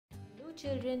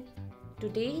Hello children,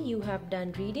 today you have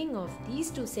done reading of these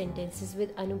two sentences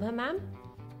with Anubha ma'am.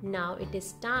 Now it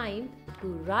is time to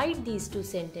write these two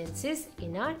sentences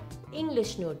in our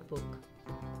English notebook.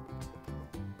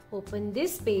 Open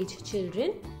this page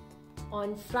children.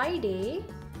 On Friday,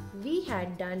 we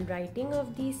had done writing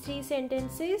of these three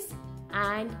sentences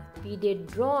and we did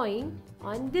drawing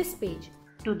on this page.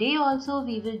 Today also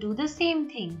we will do the same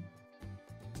thing.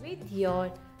 With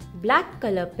your black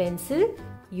color pencil,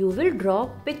 you will draw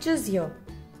pictures here.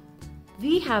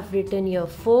 We have written here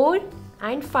 4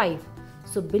 and 5.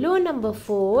 So below number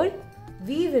 4,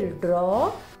 we will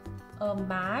draw a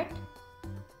mat.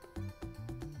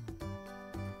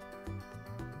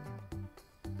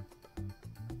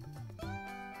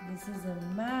 This is a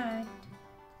mat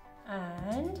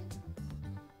and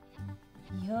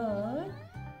here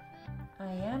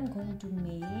I am going to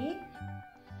make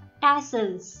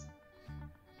tassels.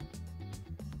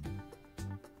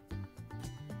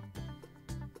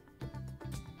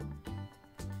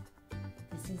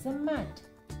 This is a mat.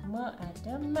 At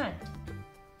a mat.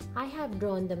 I have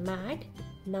drawn the mat.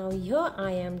 Now here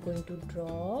I am going to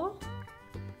draw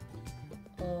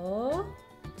a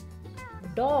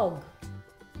dog.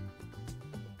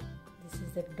 This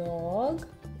is a dog.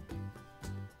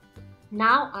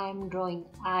 Now I am drawing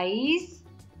eyes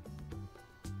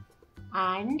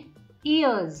and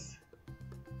ears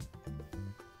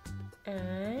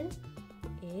and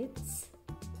its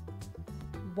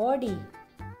body.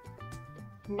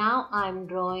 Now I am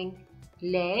drawing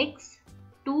legs.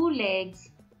 2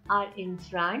 legs are in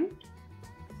front,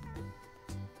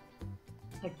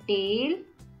 a tail,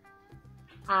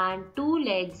 and 2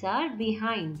 legs are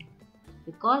behind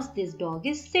because this dog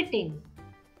is sitting.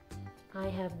 I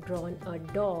have drawn a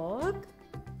dog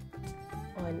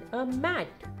on a mat.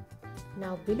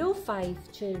 Now below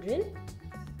 5 children,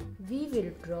 we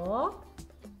will draw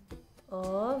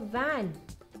a van.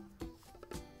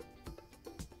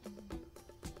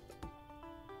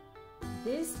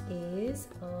 This is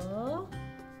a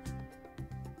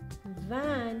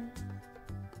van.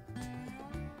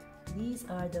 These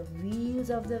are the wheels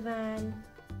of the van.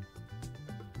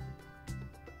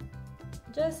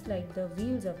 Just like the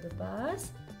wheels of the bus,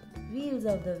 wheels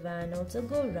of the van also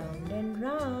go round and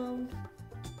round.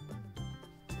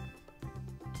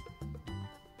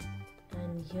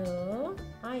 And here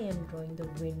I am drawing the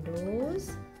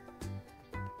windows.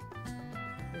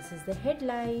 This is the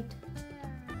headlight.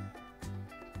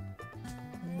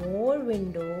 More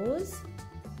windows.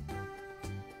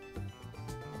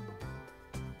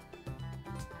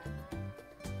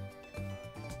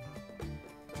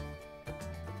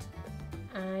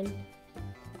 And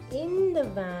in the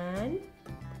van,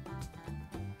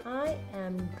 I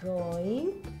am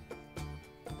drawing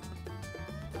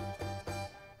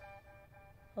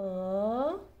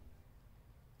a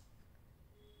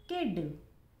kid.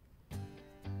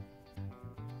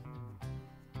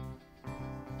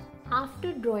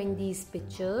 After drawing these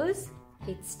pictures,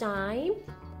 it's time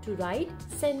to write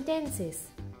sentences.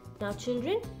 Now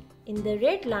children, in the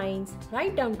red lines,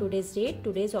 write down today's date.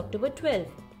 Today is October 12.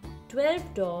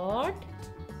 12 dot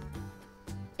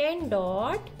 10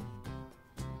 dot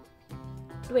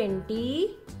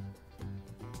 20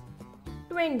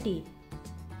 20.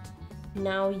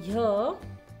 Now here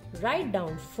write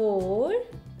down 4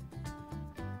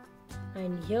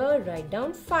 and here write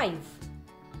down 5.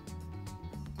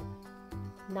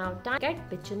 Now look at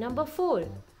picture number 4.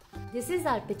 This is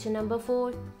our picture number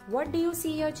 4. What do you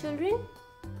see here children?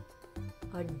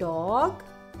 A dog.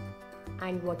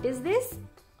 And what is this?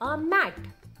 A mat.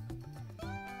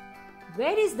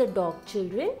 Where is the dog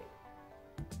children?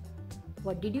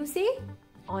 What did you say?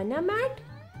 On a mat?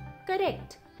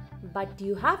 Correct. But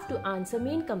you have to answer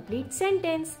me in complete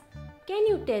sentence. Can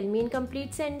you tell me in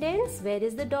complete sentence? Where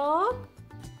is the dog?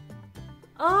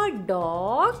 A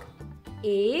dog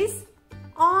is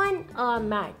on a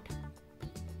mat.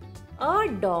 A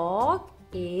dog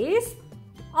is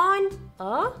on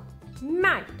a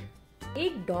mat.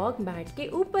 एक dog mat के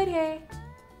ऊपर है.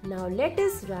 Now let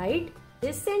us write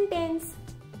this sentence.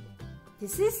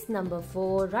 This is number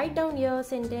 4. Write down your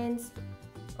sentence.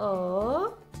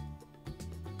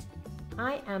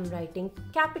 I am writing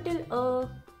capital A.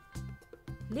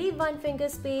 Leave one finger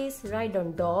space. Write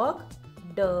down dog.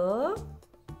 D.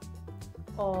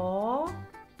 O.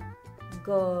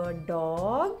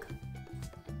 Dog.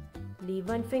 Leave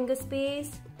one finger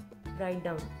space. Write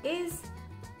down is.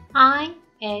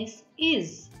 I-S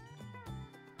is.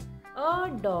 A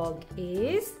dog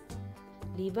is.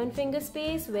 Leave one finger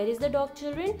space. Where is the dog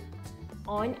children?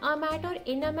 On a mat or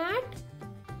in a mat?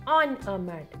 On a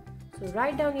mat. So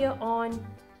write down here on.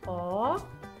 O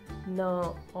N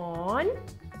on.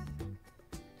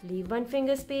 Leave one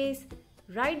finger space.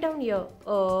 Write down here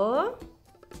A.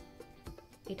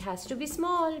 It has to be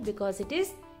small because it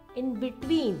is in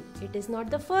between. It is not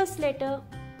the first letter.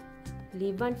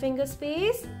 Leave one finger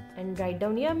space and write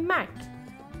down here mat.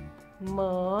 M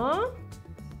A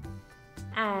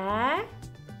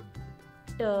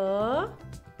T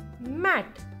mat.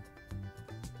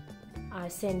 Our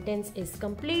sentence is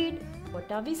complete.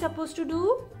 What are we supposed to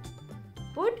do?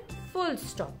 Put full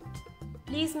stop.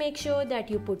 Please make sure that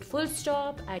you put full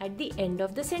stop at the end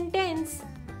of the sentence.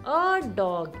 A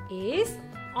dog is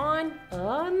on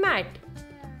a mat.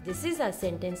 This is our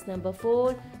sentence number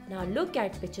 4. Now look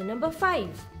at picture number 5.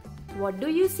 What do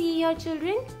you see here,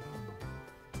 children?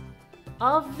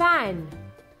 A van.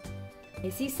 I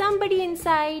see somebody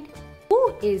inside.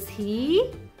 Who is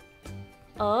he?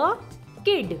 A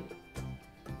kid.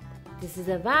 This is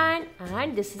a van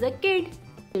and this is a kid.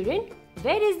 Children,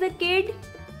 where is the kid?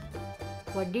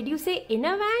 What did you say, in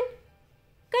a van?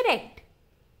 Correct.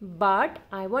 But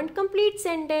I want complete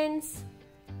sentence.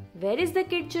 Where is the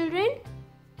kid, children?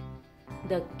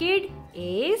 The kid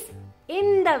is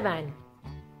in the van.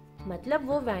 मतलब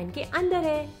वो van के अंदर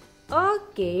है. A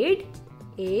kid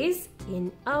is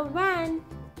in a van.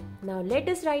 Now let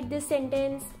us write this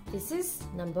sentence. This is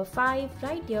number 5.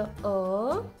 Write here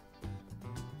A.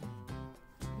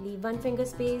 Leave one finger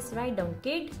space. Write down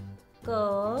kid. K.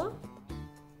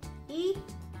 E.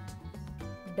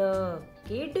 The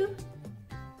kid.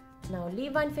 Now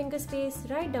leave one finger space.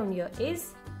 Write down here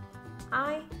is.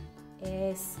 I.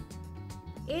 S.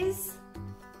 Is.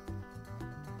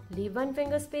 Leave one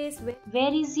finger space.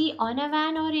 Where is he, on a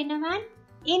van or in a van?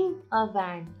 In a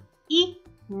van.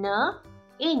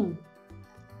 In.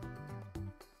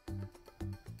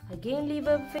 Again leave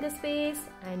a finger space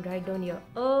and write down your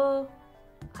A.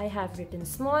 I have written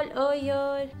small a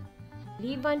here.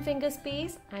 Leave one finger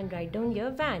space and write down your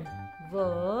van. V.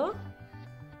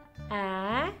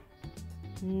 A.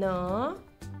 N.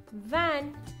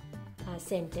 Van. Our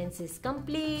sentence is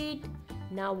complete.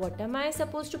 Now what am I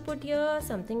supposed to put here?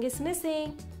 Something is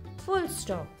missing. Full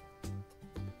stop.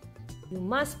 You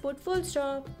must put full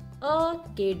stop. A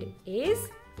kid is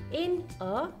in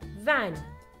a van.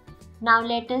 Now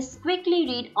let us quickly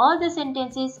read all the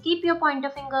sentences. Keep your pointer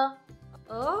finger.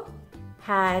 A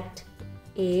hat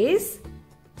is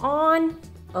on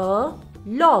a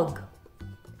log.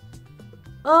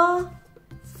 A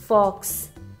fox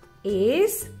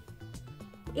is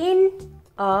in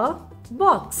a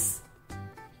box.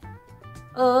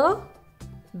 A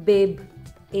bib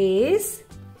is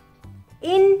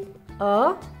in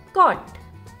a cot.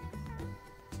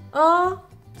 A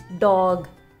dog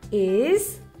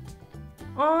is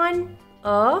on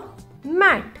a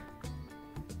mat.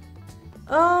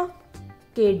 A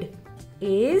kid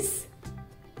is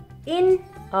in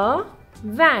a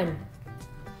van.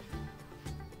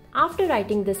 After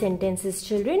writing the sentences,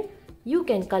 children, you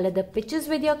can color the pictures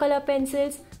with your color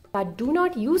pencils, but do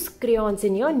not use crayons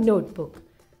in your notebook.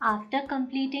 After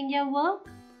completing your work,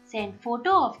 send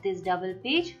photo of this double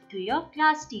page to your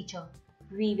class teacher.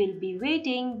 We will be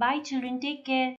waiting. Bye children, take care.